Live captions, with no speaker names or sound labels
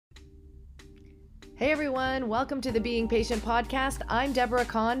Hey everyone, welcome to the Being Patient podcast. I'm Deborah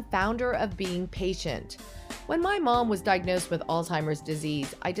Kahn, founder of Being Patient. When my mom was diagnosed with Alzheimer's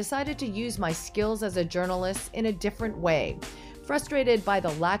disease, I decided to use my skills as a journalist in a different way. Frustrated by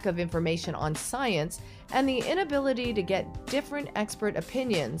the lack of information on science and the inability to get different expert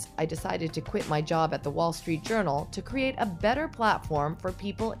opinions, I decided to quit my job at the Wall Street Journal to create a better platform for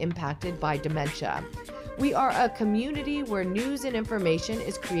people impacted by dementia. We are a community where news and information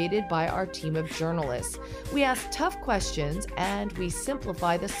is created by our team of journalists. We ask tough questions and we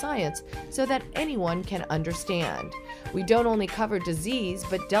simplify the science so that anyone can understand. We don't only cover disease,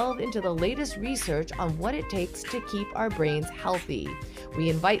 but delve into the latest research on what it takes to keep our brains healthy. We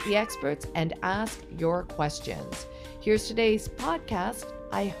invite the experts and ask your questions. Here's today's podcast.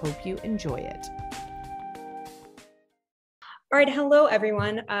 I hope you enjoy it. All right, hello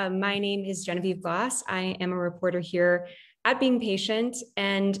everyone. My name is Genevieve Glass. I am a reporter here at Being Patient,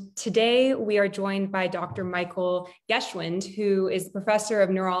 and today we are joined by Dr. Michael Geschwind, who is the professor of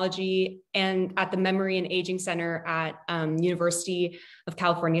neurology and at the Memory and Aging Center at University of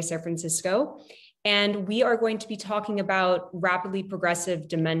California, San Francisco. And we are going to be talking about rapidly progressive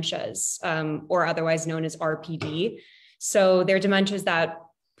dementias, or otherwise known as RPD. So they're dementias that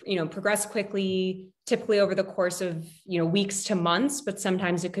progress quickly, typically over the course of weeks to months, but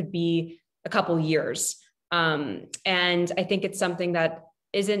sometimes it could be a couple years. And I think it's something that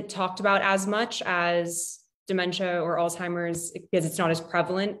isn't talked about as much as dementia or Alzheimer's because it's not as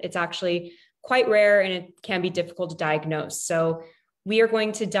prevalent. It's actually quite rare and it can be difficult to diagnose. So we are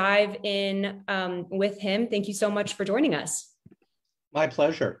going to dive in with him. Thank you so much for joining us. My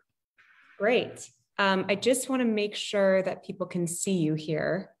pleasure. Great. I just want to make sure that people can see you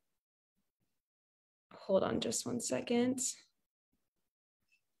here. Hold on just one second.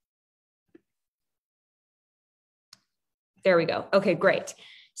 There we go. Okay, great.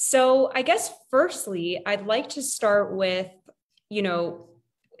 So I guess firstly, I'd like to start with,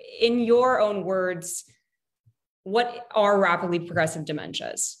 in your own words, what are rapidly progressive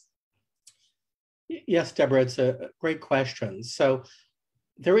dementias? Yes, Deborah, it's a great question. So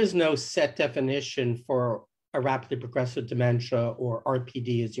there is no set definition for a rapidly progressive dementia or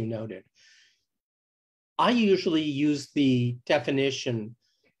RPD, as you noted. I usually use the definition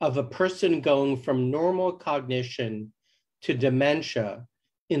of a person going from normal cognition to dementia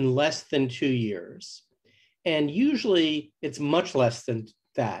in less than 2 years. And usually it's much less than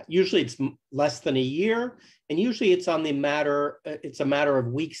that. Usually it's less than a year, and usually it's a matter of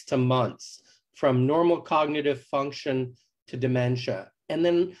weeks to months from normal cognitive function to dementia. And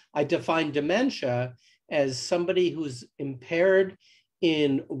then I define dementia as somebody who's impaired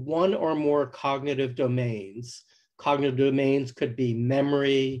in one or more cognitive domains. Cognitive domains could be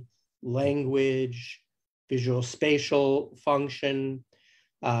memory, language, visual spatial function,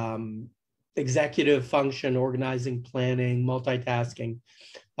 executive function, organizing, planning, multitasking.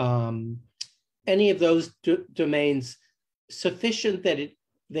 Any of those domains sufficient that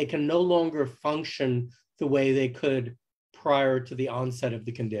they can no longer function the way they could prior to the onset of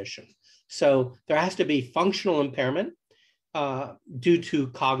the condition. So there has to be functional impairment due to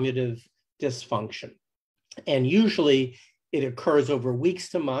cognitive dysfunction. And usually it occurs over weeks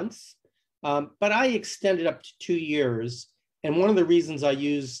to months, but I extend it up to 2 years. And one of the reasons I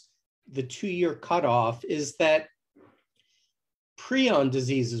use the 2-year cutoff is that prion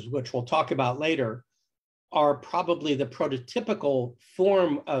diseases, which we'll talk about later, are probably the prototypical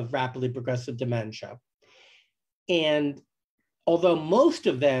form of rapidly progressive dementia. And although most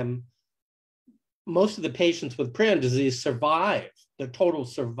of the patients with prion disease survive, the total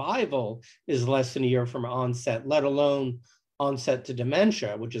survival is less than a year from onset, let alone onset to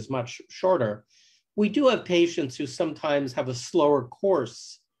dementia, which is much shorter. We do have patients who sometimes have a slower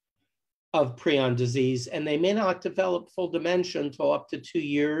course of prion disease, and they may not develop full dementia until up to 2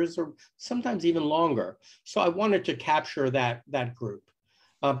 years or sometimes even longer. So I wanted to capture that group.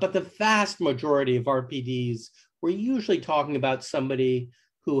 But the vast majority of RPDs, we're usually talking about somebody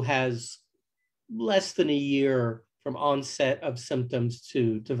who has less than a year from onset of symptoms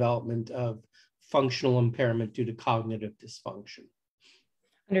to development of functional impairment due to cognitive dysfunction.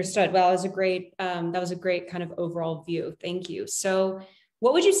 Understood. Well, that was a great kind of overall view. Thank you. So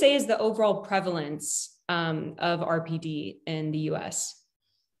what would you say is the overall prevalence of RPD in the US?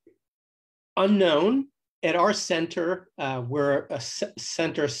 Unknown. At our center, we're a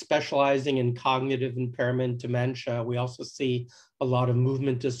center specializing in cognitive impairment, dementia. We also see a lot of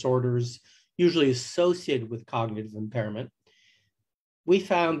movement disorders, usually associated with cognitive impairment. We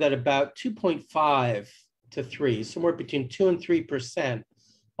found that about 2.5 to 3, somewhere between 2 and 3%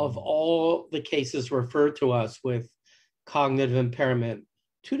 of all the cases referred to us with cognitive impairment,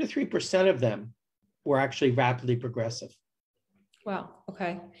 2 to 3% of them were actually rapidly progressive. Wow.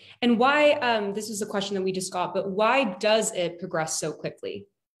 Okay. And why, this is a question that we just got, but why does it progress so quickly?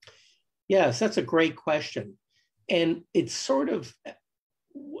 Yes, that's a great question. And it's sort of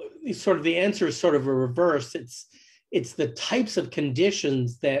the answer is sort of a reverse. It's the types of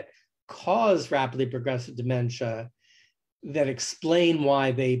conditions that cause rapidly progressive dementia that explain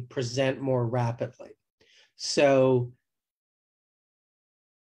why they present more rapidly. So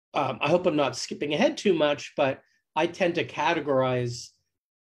I hope I'm not skipping ahead too much, but I tend to categorize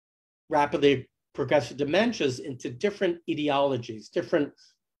rapidly progressive dementias into different etiologies, different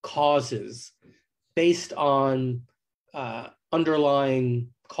causes based on underlying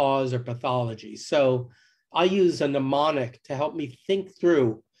cause or pathology. So I use a mnemonic to help me think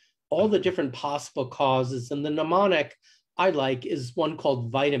through all the different possible causes. And the mnemonic I like is one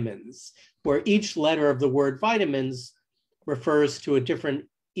called vitamins, where each letter of the word vitamins refers to a different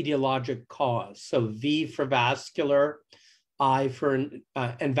etiologic cause. So V for vascular, I for,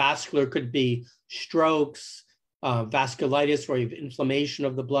 and vascular could be strokes, vasculitis, where you have inflammation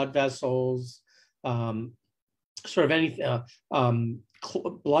of the blood vessels, sort of anything,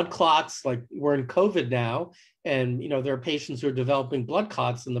 blood clots, like we're in COVID now, and there are patients who are developing blood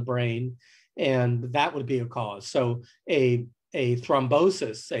clots in the brain, and that would be a cause. So a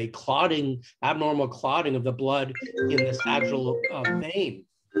thrombosis, a clotting, abnormal clotting of the blood in the sagittal vein.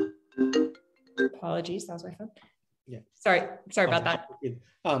 Apologies, that was my phone. Yeah. Sorry about that.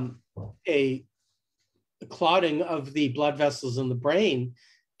 A clotting of the blood vessels in the brain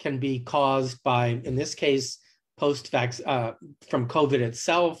can be caused by, in this case, post-vax from COVID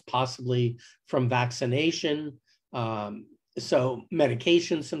itself, possibly from vaccination. So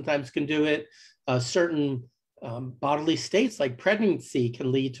medication sometimes can do it. Certain bodily states like pregnancy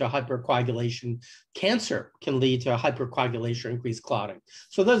can lead to hypercoagulation. Cancer can lead to hypercoagulation, increased clotting.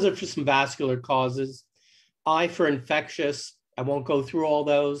 So those are just some vascular causes. I for infectious, I won't go through all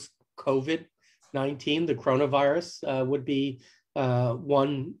those. COVID-19, the coronavirus would be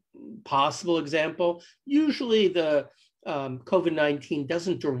one possible example. Usually the COVID-19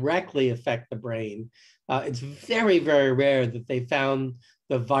 doesn't directly affect the brain. It's very, very rare that they found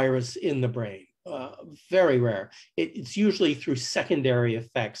the virus in the brain. Very rare. It's usually through secondary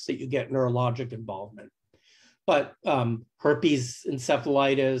effects that you get neurologic involvement. But herpes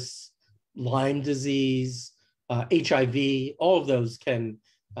encephalitis, Lyme disease, HIV, all of those can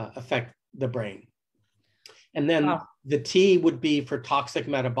affect the brain. And then the T would be for toxic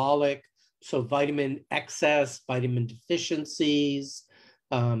metabolic, so vitamin excess, vitamin deficiencies,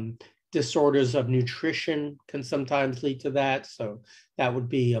 disorders of nutrition can sometimes lead to that. So that would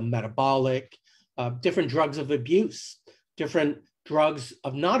be a metabolic, different drugs of abuse, different drugs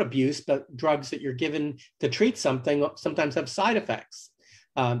of not abuse, but drugs that you're given to treat something sometimes have side effects.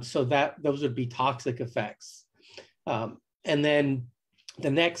 So those would be toxic effects. And then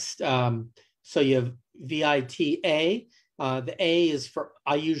the next, so you have VITA. The A is for,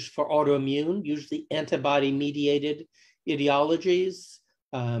 I use for autoimmune, usually antibody-mediated etiologies.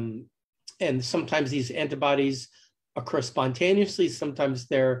 And sometimes these antibodies occur spontaneously. Sometimes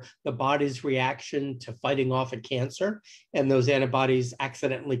they're the body's reaction to fighting off a cancer. And those antibodies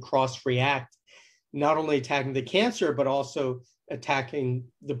accidentally cross-react, not only attacking the cancer, but also attacking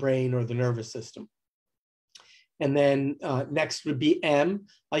the brain or the nervous system. And then next would be M.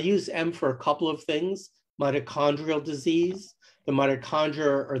 I use M for a couple of things. Mitochondrial disease. The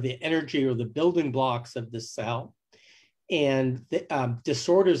mitochondria are the energy or the building blocks of the cell. And the,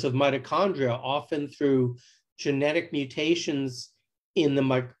 disorders of mitochondria, often through genetic mutations in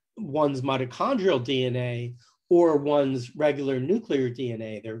one's mitochondrial DNA or one's regular nuclear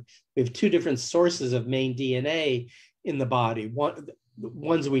DNA. We have two different sources of main DNA in the body. The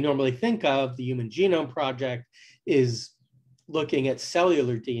ones we normally think of, the Human Genome Project, is looking at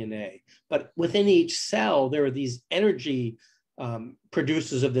cellular DNA. But within each cell, there are these energy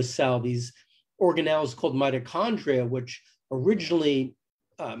producers of the cell, these organelles called mitochondria, which originally,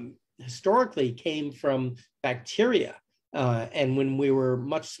 historically came from bacteria. And when we were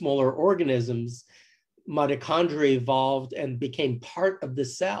much smaller organisms, mitochondria evolved and became part of the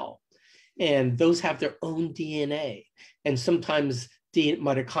cell. And those have their own DNA. And sometimes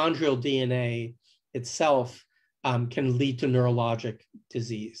mitochondrial DNA itself can lead to neurologic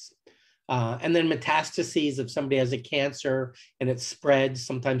disease. And then metastases, if somebody has a cancer and it spreads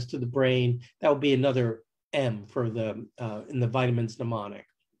sometimes to the brain, that would be another M for the in the vitamins mnemonic.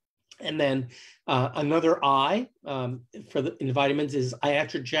 And then another I in vitamins is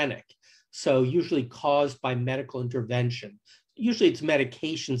iatrogenic. So usually caused by medical intervention. Usually it's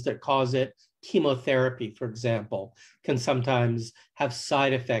medications that cause it, chemotherapy, for example, can sometimes have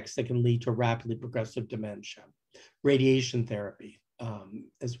side effects that can lead to rapidly progressive dementia. Radiation therapy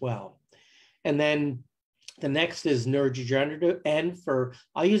as well. And then the next is neurodegenerative, and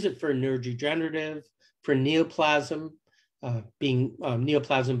I'll use it for neurodegenerative, for neoplasm,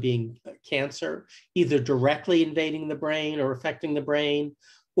 neoplasm being cancer, either directly invading the brain or affecting the brain,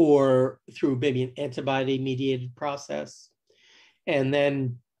 or through maybe an antibody-mediated process. And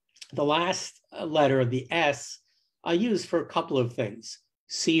then the last letter, the S, I use for a couple of things.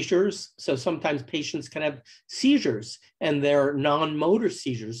 Seizures. So sometimes patients can have seizures and they're non-motor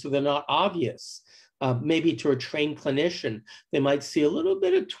seizures, so they're not obvious. Maybe to a trained clinician, they might see a little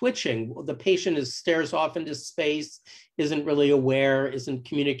bit of twitching. The patient stares off into space, isn't really aware, isn't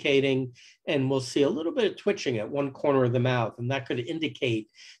communicating, and we'll see a little bit of twitching at one corner of the mouth. And that could indicate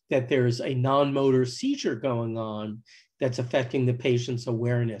that there's a non-motor seizure going on that's affecting the patient's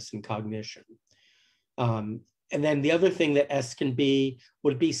awareness and cognition. And then the other thing that S can be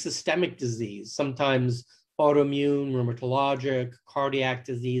would be systemic disease, sometimes autoimmune, rheumatologic, cardiac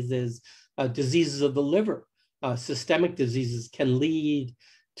diseases, diseases of the liver. Systemic diseases can lead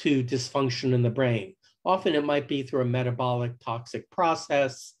to dysfunction in the brain. Often it might be through a metabolic toxic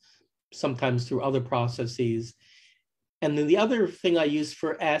process, sometimes through other processes. And then the other thing I use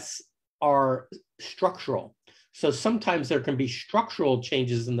for S are structural. So sometimes there can be structural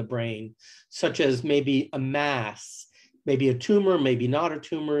changes in the brain, such as maybe a mass, maybe a tumor, maybe not a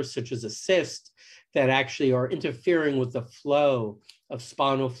tumor, such as a cyst, that actually are interfering with the flow of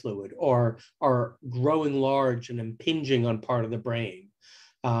spinal fluid or are growing large and impinging on part of the brain.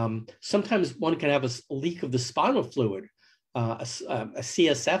 Sometimes one can have a leak of the spinal fluid, a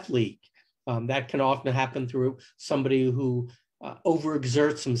CSF leak. That can often happen through somebody who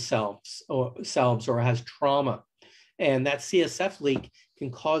overexerts themselves or has trauma. And that CSF leak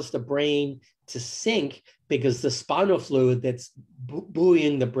can cause the brain to sink because the spinal fluid that's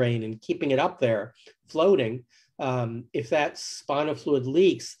buoying the brain and keeping it up there, floating, if that spinal fluid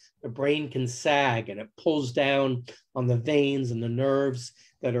leaks, the brain can sag and it pulls down on the veins and the nerves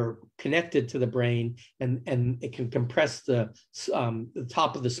that are connected to the brain, and it can compress the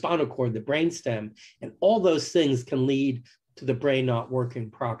top of the spinal cord, the brainstem, and all those things can lead to the brain not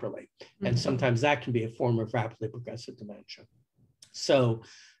working properly. Mm-hmm. And sometimes that can be a form of rapidly progressive dementia. So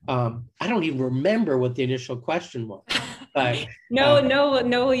I don't even remember what the initial question was. But,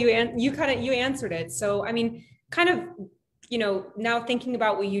 No, you answered it. So, I mean, kind of, now thinking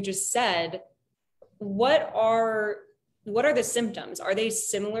about what you just said, what are the symptoms? Are they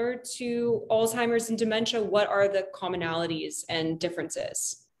similar to Alzheimer's and dementia? What are the commonalities and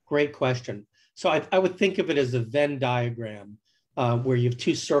differences? Great question. So I would think of it as a Venn diagram where you have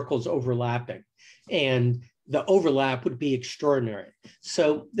two circles overlapping, and the overlap would be extraordinary.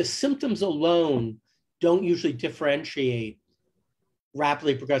 So the symptoms alone don't usually differentiate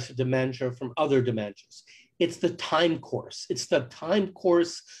rapidly progressive dementia from other dementias. It's the time course. It's the time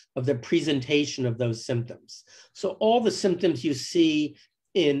course of the presentation of those symptoms. So all the symptoms you see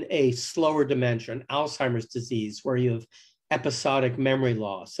in a slower dementia, an Alzheimer's disease, where you have episodic memory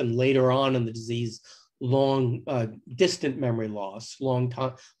loss, and later on in the disease, distant memory loss,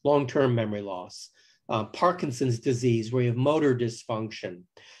 long-term memory loss. Parkinson's disease, where you have motor dysfunction.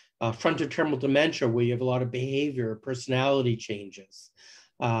 Frontotemporal dementia, where you have a lot of behavior, personality changes.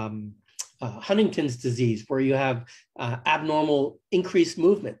 Huntington's disease, where you have abnormal increased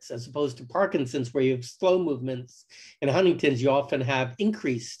movements, as opposed to Parkinson's, where you have slow movements. In Huntington's, you often have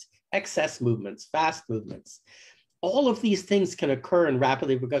increased excess movements, fast movements. All of these things can occur in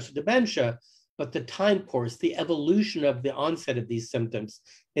rapidly progressive dementia, but the time course, the evolution of the onset of these symptoms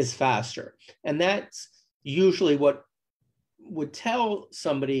is faster. And that's usually what would tell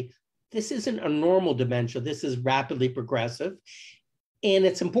somebody, this isn't a normal dementia, this is rapidly progressive. And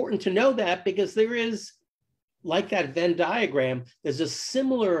it's important to know that because there is, like that Venn diagram, there's a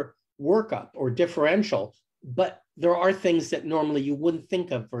similar workup or differential, but there are things that normally you wouldn't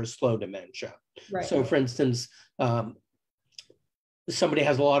think of for a slow dementia. Right. So for instance, somebody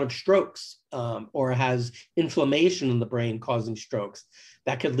has a lot of strokes or has inflammation in the brain causing strokes,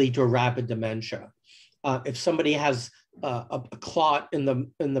 that could lead to a rapid dementia. If somebody has a clot in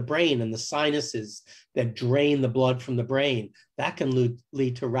the brain and the sinuses that drain the blood from the brain, that can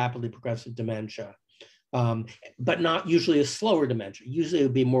lead to rapidly progressive dementia, but not usually a slower dementia. Usually it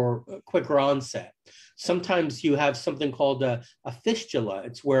would be more quicker onset. Sometimes you have something called a fistula.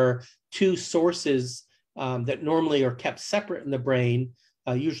 It's where two sources that normally are kept separate in the brain,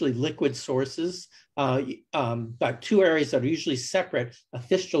 usually liquid sources, but two areas that are usually separate, a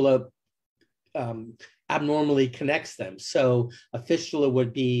fistula abnormally connects them. So a fistula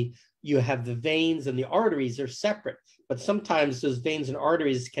would be you have the veins and the arteries are separate, but sometimes those veins and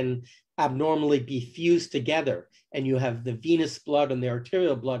arteries can abnormally be fused together, and you have the venous blood and the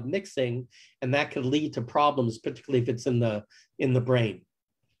arterial blood mixing, and that could lead to problems, particularly if it's in the brain.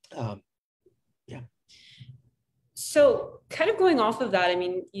 Yeah. So kind of going off of that, I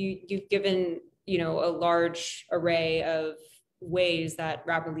mean, you've given, a large array of ways that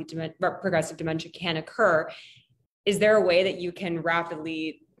rapidly progressive dementia can occur. Is there a way that you can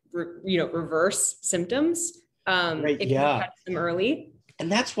rapidly, reverse symptoms if you catch them early? And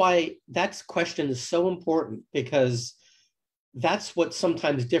that's why that question is so important, because that's what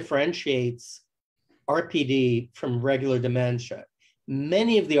sometimes differentiates RPD from regular dementia.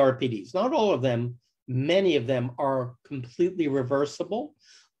 Many of the RPDs, not all of them, many of them are completely reversible,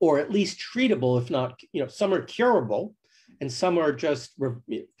 or at least treatable, if not, some are curable, and some are just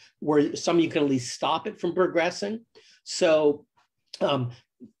where some you can at least stop it from progressing. So, and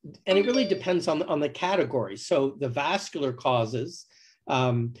it really depends on the category. So the vascular causes,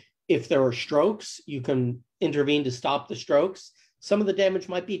 if there are strokes, you can intervene to stop the strokes. Some of the damage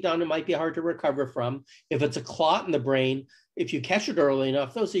might be done, it might be hard to recover from. If it's a clot in the brain, if you catch it early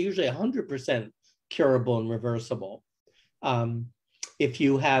enough, those are usually 100% curable and reversible. If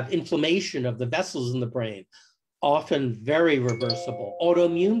you have inflammation of the vessels in the brain, often very reversible.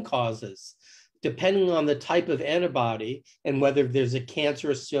 Autoimmune causes, depending on the type of antibody and whether there's a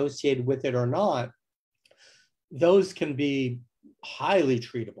cancer associated with it or not, those can be highly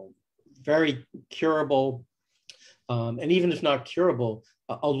treatable, very curable, and even if not curable,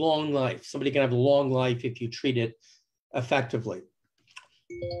 a long life. Somebody can have a long life if you treat it effectively.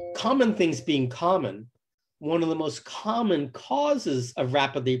 Common things being common, one of the most common causes of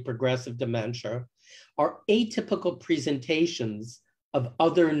rapidly progressive dementia are atypical presentations of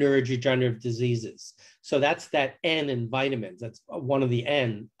other neurodegenerative diseases. So that's that N in vitamins. That's one of the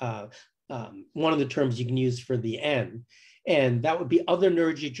N, one of the terms you can use for the N. And that would be other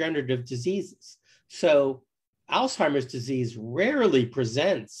neurodegenerative diseases. So Alzheimer's disease rarely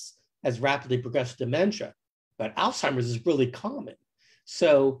presents as rapidly progressive dementia, but Alzheimer's is really common.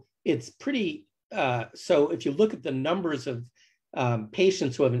 So it's pretty, so if you look at the numbers of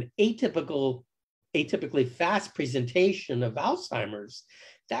patients who have an atypically fast presentation of Alzheimer's,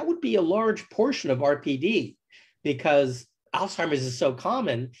 that would be a large portion of RPD, because Alzheimer's is so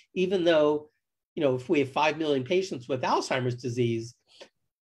common. Even though, if we have 5 million patients with Alzheimer's disease,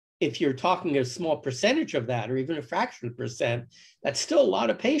 if you're talking a small percentage of that, or even a fraction of a percent, that's still a lot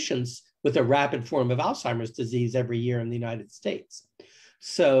of patients with a rapid form of Alzheimer's disease every year in the United States.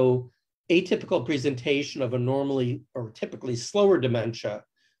 So atypical presentation of a normally or typically slower dementia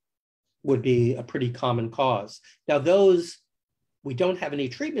would be a pretty common cause. Now those, we don't have any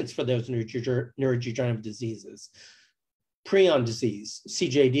treatments for those neurodegenerative diseases. Prion disease,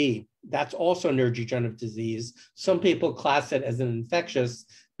 CJD, that's also neurodegenerative disease. Some people class it as an infectious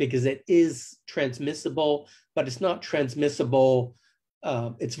because it is transmissible, but it's not transmissible.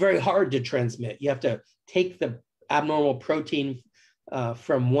 It's very hard to transmit. You have to take the abnormal protein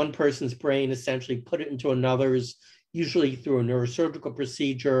from one person's brain, essentially put it into another's, usually through a neurosurgical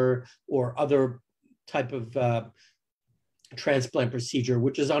procedure or other type of transplant procedure,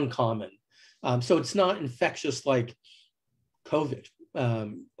 which is uncommon. So it's not infectious like COVID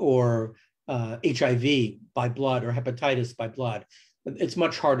or HIV by blood or hepatitis by blood. It's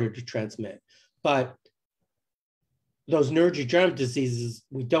much harder to transmit. But those neurodegenerative diseases,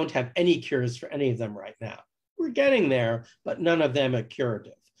 we don't have any cures for any of them right now. We're getting there, but none of them are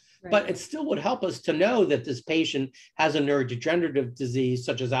curative. Right. But it still would help us to know that this patient has a neurodegenerative disease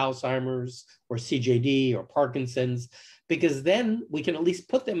such as Alzheimer's or CJD or Parkinson's, because then we can at least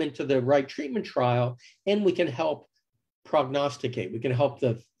put them into the right treatment trial, and we can help prognosticate. We can help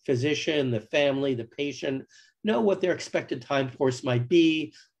the physician, the family, the patient know what their expected time course might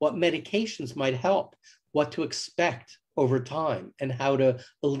be, what medications might help, what to expect over time, and how to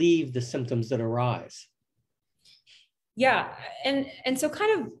alleviate the symptoms that arise. Yeah, and so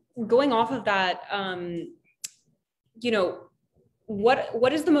kind of going off of that,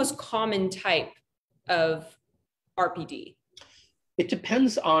 what is the most common type of RPD? It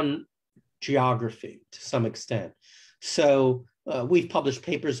depends on geography to some extent. So we've published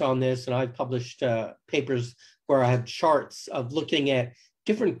papers on this, and I've published papers where I have charts of looking at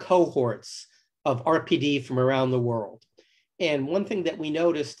different cohorts of RPD from around the world. And one thing that we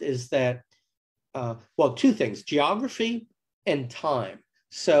noticed is that, well, two things, geography and time.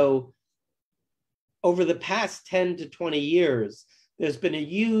 So over the past 10 to 20 years, there's been a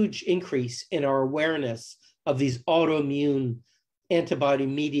huge increase in our awareness of these autoimmune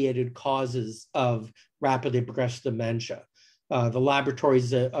antibody-mediated causes of rapidly progressive dementia. the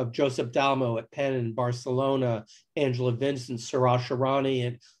laboratories of Joseph Dalmo at Penn in Barcelona, Angela Vincent, Suraj Sharani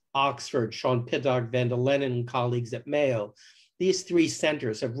at Oxford, Sean Piddock, Van der Lennen, and colleagues at Mayo. These three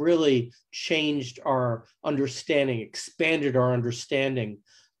centers have really changed our understanding, expanded our understanding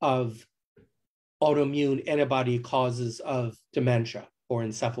of autoimmune antibody causes of dementia or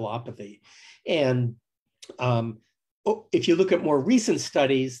encephalopathy. And if you look at more recent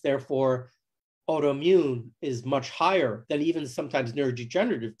studies, therefore, autoimmune is much higher than even sometimes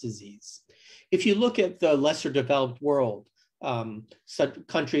neurodegenerative disease. If you look at the lesser developed world, such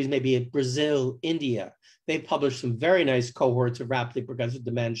countries maybe in Brazil, India, they've published some very nice cohorts of rapidly progressive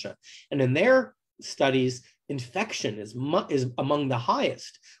dementia. And in their studies, infection is among the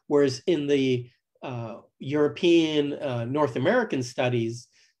highest, whereas in the European, North American studies,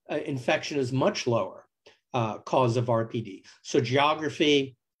 infection is much lower cause of RPD. So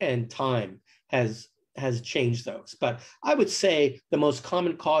geography and time has changed those. But I would say the most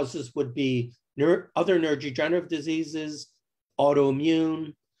common causes would be other neurodegenerative diseases,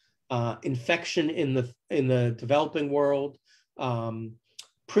 autoimmune, infection in the developing world.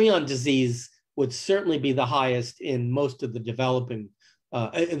 Prion disease would certainly be the highest in most of the developed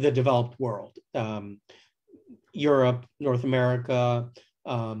world. Europe, North America,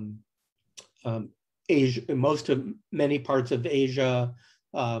 Asia, many parts of Asia,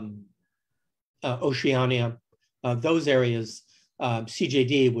 Oceania, those areas,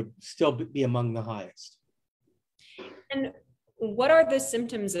 CJD would still be among the highest. And what are the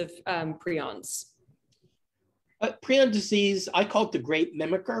symptoms of prions? Prion disease, I call it the great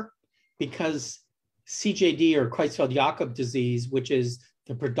mimicker because CJD or Creutzfeldt-Jakob disease, which is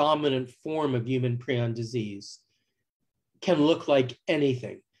the predominant form of human prion disease, can look like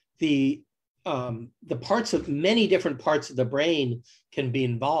anything. The many different parts of the brain can be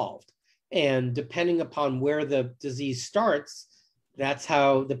involved. And depending upon where the disease starts, that's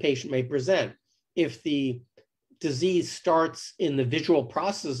how the patient may present. If the disease starts in the visual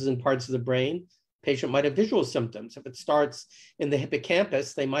processing parts of the brain, patient might have visual symptoms. If it starts in the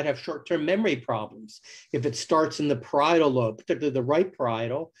hippocampus, they might have short-term memory problems. If it starts in the parietal lobe, particularly the right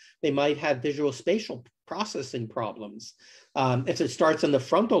parietal, they might have visual spatial processing problems. If it starts in the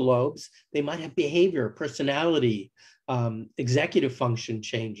frontal lobes, they might have behavior, personality, executive function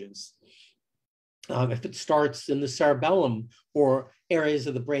changes. If it starts in the cerebellum or areas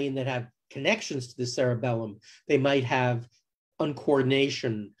of the brain that have connections to the cerebellum, they might have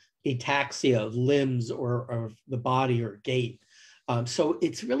uncoordination, ataxia of limbs or of the body or gait. So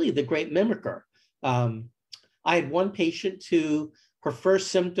it's really the great mimicker. I had one patient who her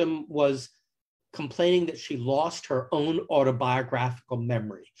first symptom was complaining that she lost her own autobiographical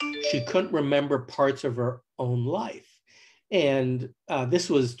memory. She couldn't remember parts of her own life. And this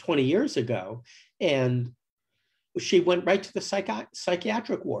was 20 years ago. And she went right to the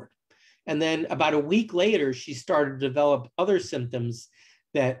psychiatric ward. And then about a week later, she started to develop other symptoms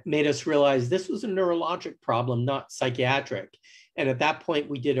that made us realize this was a neurologic problem, not psychiatric. And at that point,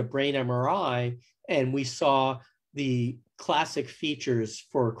 we did a brain MRI and we saw the classic features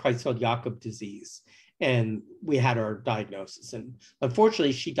for Creutzfeldt-Jakob disease. And we had our diagnosis. And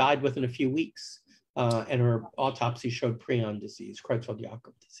unfortunately, she died within a few weeks. And her autopsy showed prion disease,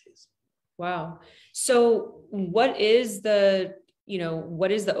 Creutzfeldt-Jakob disease. Wow. So what is the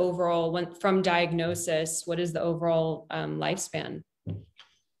overall, from diagnosis, what is the overall lifespan?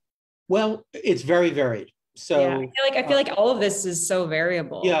 Well, it's very varied. So yeah, I feel like all of this is so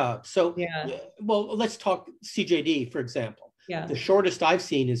variable. Yeah. So yeah. Well, let's talk CJD, for example. Yeah. The shortest I've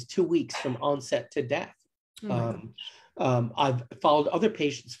seen is 2 weeks from onset to death. I've followed other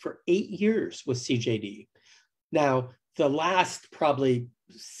patients for 8 years with CJD. Now, the last probably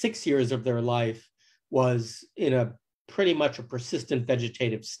 6 years of their life was in a pretty much a persistent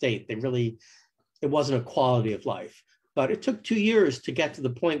vegetative state. It wasn't a quality of life. But it took 2 years to get to the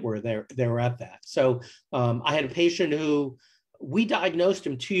point where they were at that. So I had a patient who we diagnosed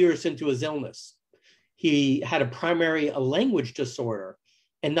him 2 years into his illness. He had a language disorder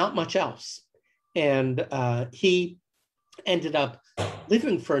and not much else. And he ended up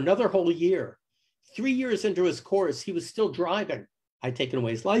living for another whole year. 3 years into his course, he was still driving. I'd taken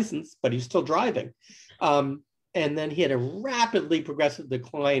away his license, but he was still driving. And then he had a rapidly progressive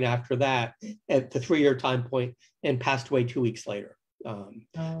decline after that at the 3-year time point and passed away 2 weeks later.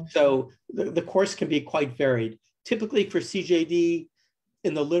 So the course can be quite varied. Typically for CJD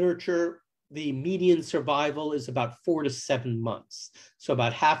in the literature, the median survival is about 4 to 7 months. So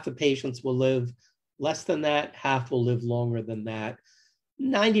about half the patients will live less than that, half will live longer than that.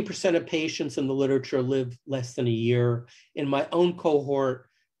 90% of patients in the literature live less than a year. In my own cohort,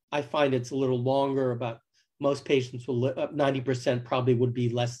 I find it's a little longer, about most patients will live, 90% probably would be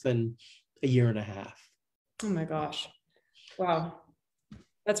less than a year and a half. Oh my gosh. Wow.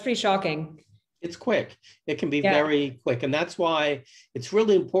 That's pretty shocking. It's quick. It can be very quick. And that's why it's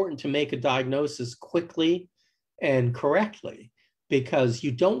really important to make a diagnosis quickly and correctly, because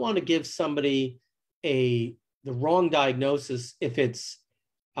you don't want to give somebody the wrong diagnosis if it's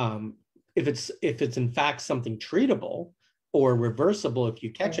in fact something treatable or reversible if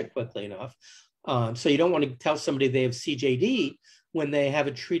you catch it quickly enough. So you don't want to tell somebody they have CJD when they have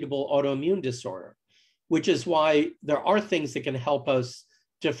a treatable autoimmune disorder, which is why there are things that can help us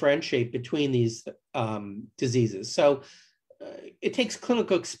differentiate between these diseases. So it takes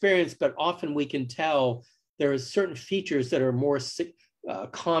clinical experience, but often we can tell there are certain features that are more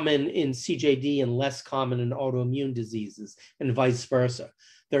common in CJD and less common in autoimmune diseases, and vice versa.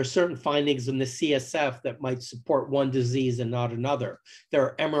 There are certain findings in the CSF that might support one disease and not another. There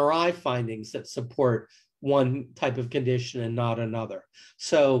are MRI findings that support one type of condition and not another.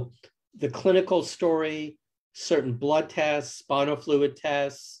 So the clinical story, certain blood tests, spinal fluid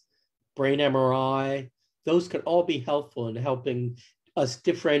tests, brain MRI, those could all be helpful in helping us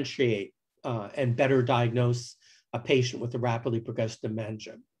differentiate and better diagnose a patient with a rapidly progressive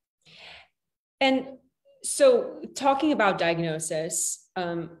dementia. And so talking about diagnosis,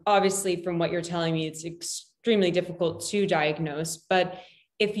 obviously from what you're telling me, it's extremely difficult to diagnose, but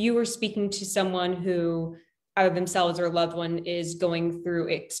if you were speaking to someone who either themselves or a loved one is going through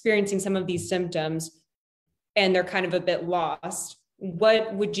experiencing some of these symptoms and they're kind of a bit lost,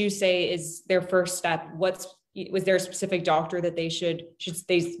 what would you say is their first step? Was there a specific doctor that should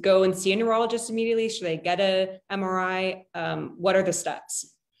they go and see a neurologist immediately? Should they get a MRI? What are the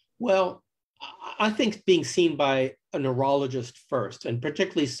steps? Well, I think being seen by a neurologist first, and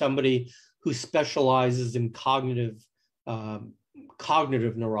particularly somebody who specializes in cognitive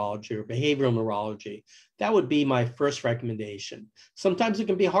neurology or behavioral neurology, that would be my first recommendation. Sometimes it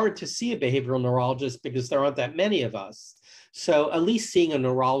can be hard to see a behavioral neurologist because there aren't that many of us. So at least seeing a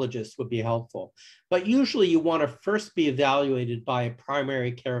neurologist would be helpful. But usually you want to first be evaluated by a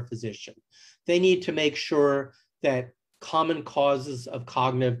primary care physician. They need to make sure that common causes of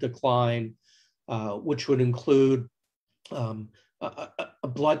cognitive decline, which would include a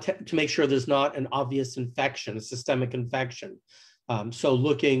blood test to make sure there's not an obvious infection, a systemic infection. So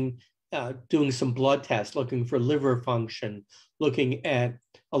doing some blood tests, looking for liver function, looking at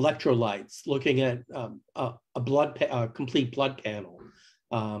electrolytes, looking at a complete blood panel,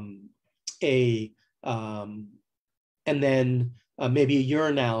 and then maybe a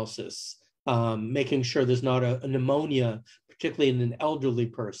urinalysis, making sure there's not a pneumonia, particularly in an elderly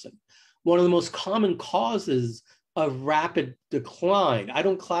person. One of the most common causes of rapid decline, I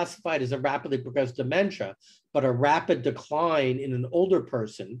don't classify it as a rapidly progressive dementia, but a rapid decline in an older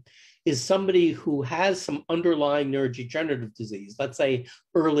person is somebody who has some underlying neurodegenerative disease, let's say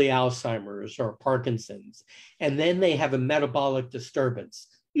early Alzheimer's or Parkinson's, and then they have a metabolic disturbance,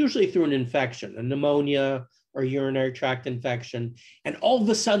 usually through an infection, a pneumonia or urinary tract infection, and all of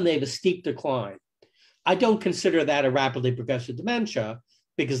a sudden they have a steep decline. I don't consider that a rapidly progressive dementia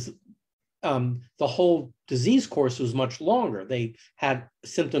because the whole disease course was much longer. They had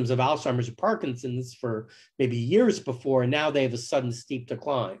symptoms of Alzheimer's or Parkinson's for maybe years before, and now they have a sudden steep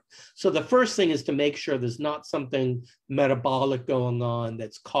decline. So the first thing is to make sure there's not something metabolic going on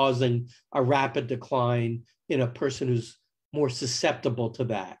that's causing a rapid decline in a person who's more susceptible to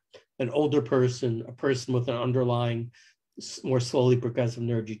that, an older person, a person with an underlying more slowly progressive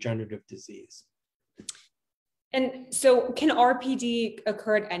neurodegenerative disease. And so can RPD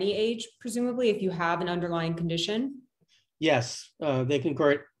occur at any age, presumably, if you have an underlying condition? Yes, they can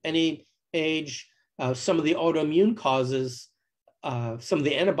occur at any age. Some of the autoimmune causes, some of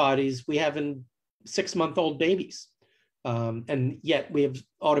the antibodies we have in 6-month-old babies. And yet we have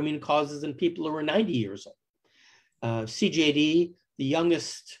autoimmune causes in people who are 90 years old. CJD, the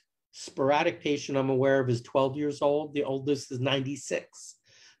youngest sporadic patient I'm aware of is 12 years old. The oldest is 96.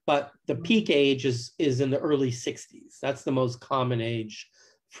 But the peak age is in the early 60s. That's the most common age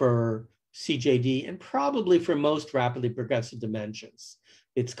for CJD and probably for most rapidly progressive dementias.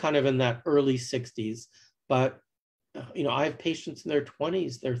 It's kind of in that early 60s. But I have patients in their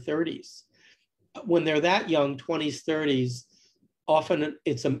 20s, their 30s. When they're that young, 20s, 30s, often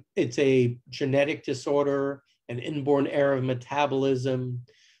it's a genetic disorder, an inborn error of metabolism,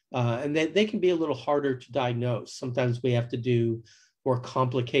 and they can be a little harder to diagnose. Sometimes we have to do more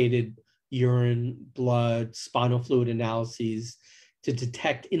complicated urine, blood, spinal fluid analyses to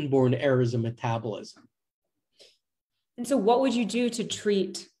detect inborn errors of metabolism. And so what would you do to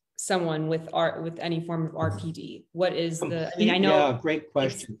treat someone with any form of RPD? What is I know. Yeah, great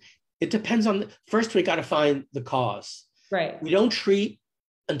question. It depends on, first we got to find the cause. Right. We don't treat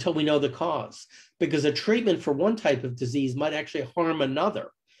until we know the cause, because a treatment for one type of disease might actually harm another.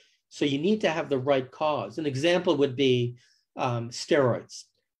 So you need to have the right cause. An example would be steroids.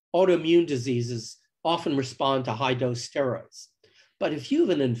 Autoimmune diseases often respond to high dose steroids. But if you have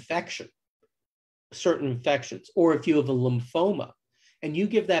an infection, certain infections, or if you have a lymphoma and you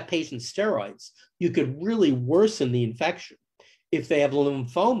give that patient steroids, you could really worsen the infection. If they have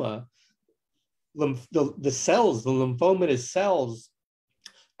lymphoma, the cells, the lymphomatous cells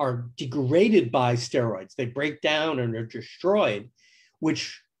are degraded by steroids. They break down and are destroyed,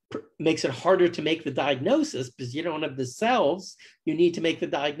 which makes it harder to make the diagnosis because you don't have the cells. You need to make the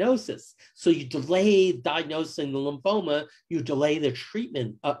diagnosis. So you delay diagnosing the lymphoma, you delay the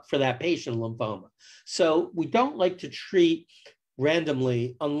treatment for that patient lymphoma. So we don't like to treat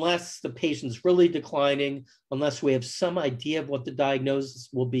randomly unless the patient's really declining, unless we have some idea of what the diagnosis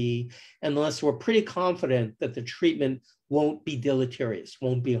will be, unless we're pretty confident that the treatment won't be deleterious,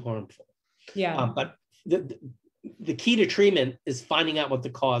 won't be harmful. Yeah. But the key to treatment is finding out what the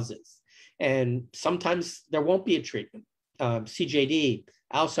cause is. And sometimes there won't be a treatment. CJD,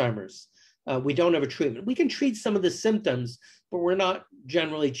 Alzheimer's, we don't have a treatment. We can treat some of the symptoms, but we're not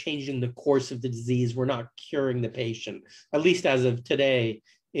generally changing the course of the disease. We're not curing the patient, at least as of today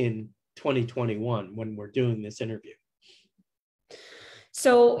in 2021 when we're doing this interview.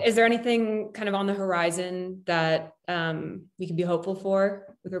 So is there anything kind of on the horizon that we can be hopeful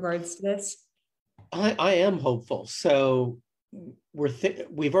for with regards to this? I am hopeful. So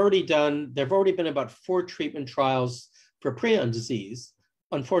there've already been about 4 treatment trials for prion disease.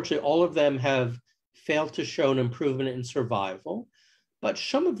 Unfortunately, all of them have failed to show an improvement in survival, but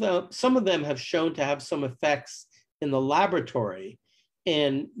some of them have shown to have some effects in the laboratory,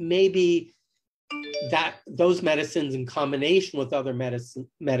 and maybe that those medicines in combination with other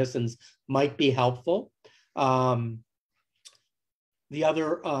medicines might be helpful.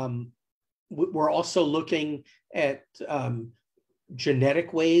 We're also looking at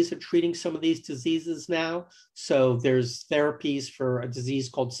genetic ways of treating some of these diseases now. So there's therapies for a disease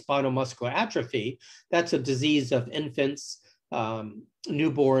called spinal muscular atrophy. That's a disease of infants,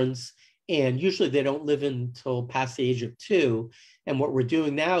 newborns, and usually they don't live until past the age of 2. And what we're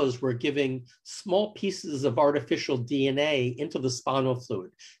doing now is we're giving small pieces of artificial DNA into the spinal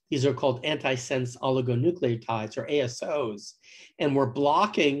fluid. These are called antisense oligonucleotides, or ASOs, and we're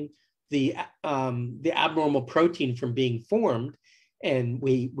blocking the abnormal protein from being formed. And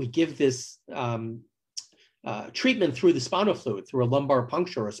we give this treatment through the spinal fluid, through a lumbar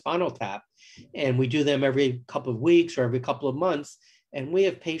puncture or a spinal tap. And we do them every couple of weeks or every couple of months. And we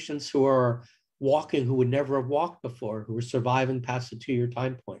have patients who are walking who would never have walked before, who are surviving past the 2-year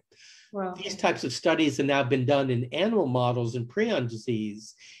time point. Wow. These types of studies have now been done in animal models in prion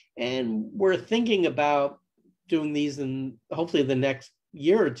disease. And we're thinking about doing these in hopefully the next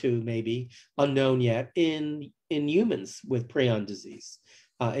year or 2, maybe, unknown yet, in humans with prion disease.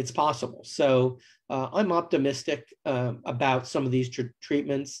 It's possible. So I'm optimistic about some of these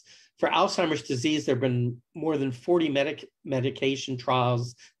treatments. For Alzheimer's disease, there have been more than 40 medication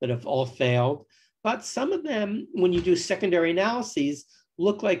trials that have all failed. But some of them, when you do secondary analyses,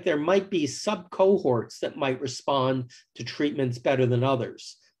 look like there might be sub-cohorts that might respond to treatments better than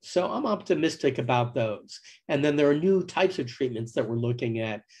others. So I'm optimistic about those. And then there are new types of treatments that we're looking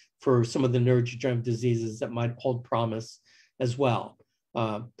at for some of the neurodegenerative diseases that might hold promise as well.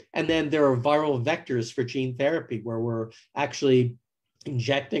 And then there are viral vectors for gene therapy, where we're actually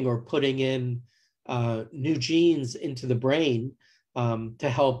injecting or putting in new genes into the brain to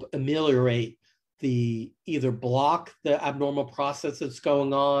help ameliorate either block the abnormal process that's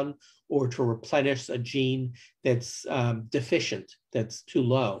going on, or to replenish a gene that's deficient, that's too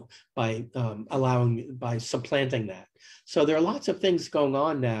low, by supplanting that. So there are lots of things going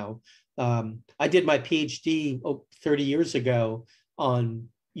on now. I did my PhD 30 years ago on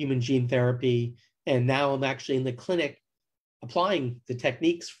human gene therapy, and now I'm actually in the clinic applying the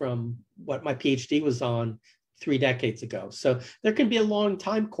techniques from what my PhD was on 3 decades ago. So there can be a long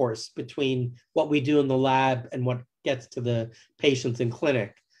time course between what we do in the lab and what gets to the patients in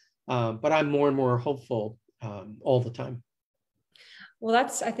clinic. But I'm more and more hopeful all the time. Well,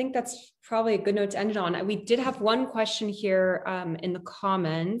 I think that's probably a good note to end it on. We did have one question here in the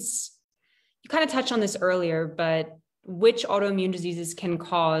comments. You kind of touched on this earlier, but which autoimmune diseases can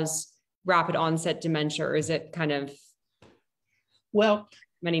cause rapid onset dementia, or is it kind of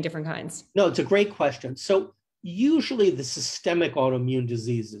many different kinds? No, it's a great question. So usually the systemic autoimmune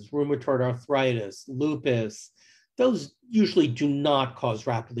diseases, rheumatoid arthritis, lupus, those usually do not cause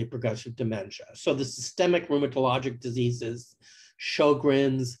rapidly progressive dementia. So the systemic rheumatologic diseases,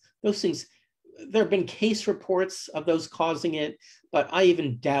 Sjogren's, those things, there have been case reports of those causing it, but I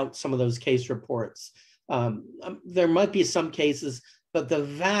even doubt some of those case reports. There might be some cases, but the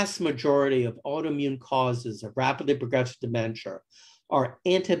vast majority of autoimmune causes of rapidly progressive dementia are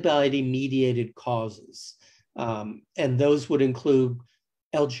antibody-mediated causes. And those would include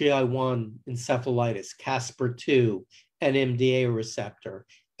LGI1 encephalitis, Caspr2, NMDA receptor,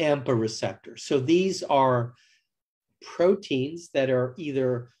 AMPA receptor. So these are proteins that are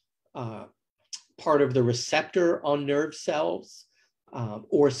either part of the receptor on nerve cells,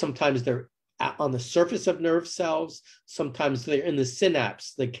 or sometimes they're on the surface of nerve cells. Sometimes they're in the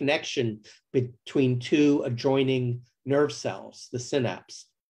synapse, the connection between two adjoining nerve cells, the synapse.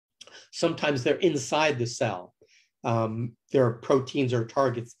 Sometimes they're inside the cell. There are proteins or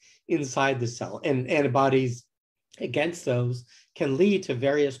targets inside the cell, and antibodies against those can lead to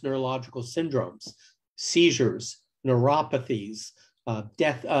various neurological syndromes, seizures, neuropathies,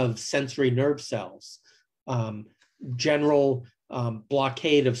 death of sensory nerve cells, general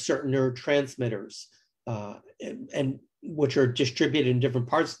blockade of certain neurotransmitters, and which are distributed in different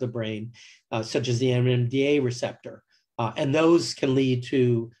parts of the brain, such as the NMDA receptor. And those can lead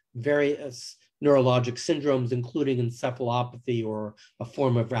to various neurologic syndromes, including encephalopathy or a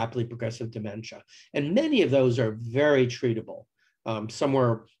form of rapidly progressive dementia. And many of those are very treatable,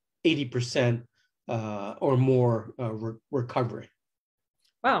 somewhere 80% or more recovery.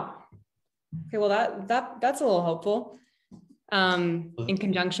 Wow. Okay, well, that's a little hopeful in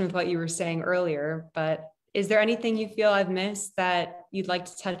conjunction with what you were saying earlier. But is there anything you feel I've missed that you'd like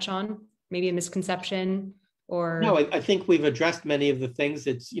to touch on? Maybe a misconception or? No, I think we've addressed many of the things.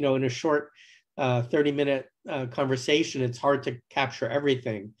 It's, in a short 30-minute conversation, it's hard to capture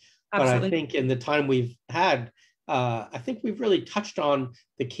everything. Absolutely. But I think in the time we've had, I think we've really touched on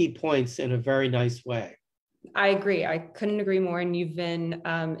the key points in a very nice way. I agree. I couldn't agree more. And you've been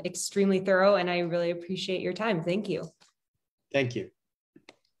extremely thorough, and I really appreciate your time. Thank you. Thank you.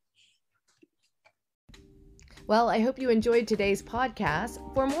 Well, I hope you enjoyed today's podcast.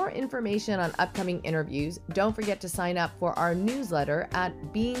 For more information on upcoming interviews, don't forget to sign up for our newsletter at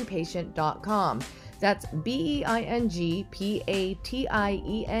beingpatient.com. That's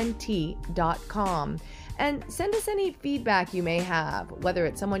beingpatient.com. And send us any feedback you may have, whether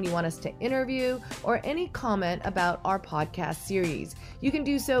it's someone you want us to interview or any comment about our podcast series. You can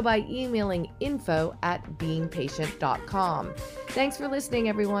do so by emailing info@beingpatient.com. Thanks for listening,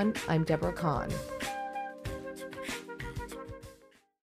 everyone. I'm Deborah Kahn.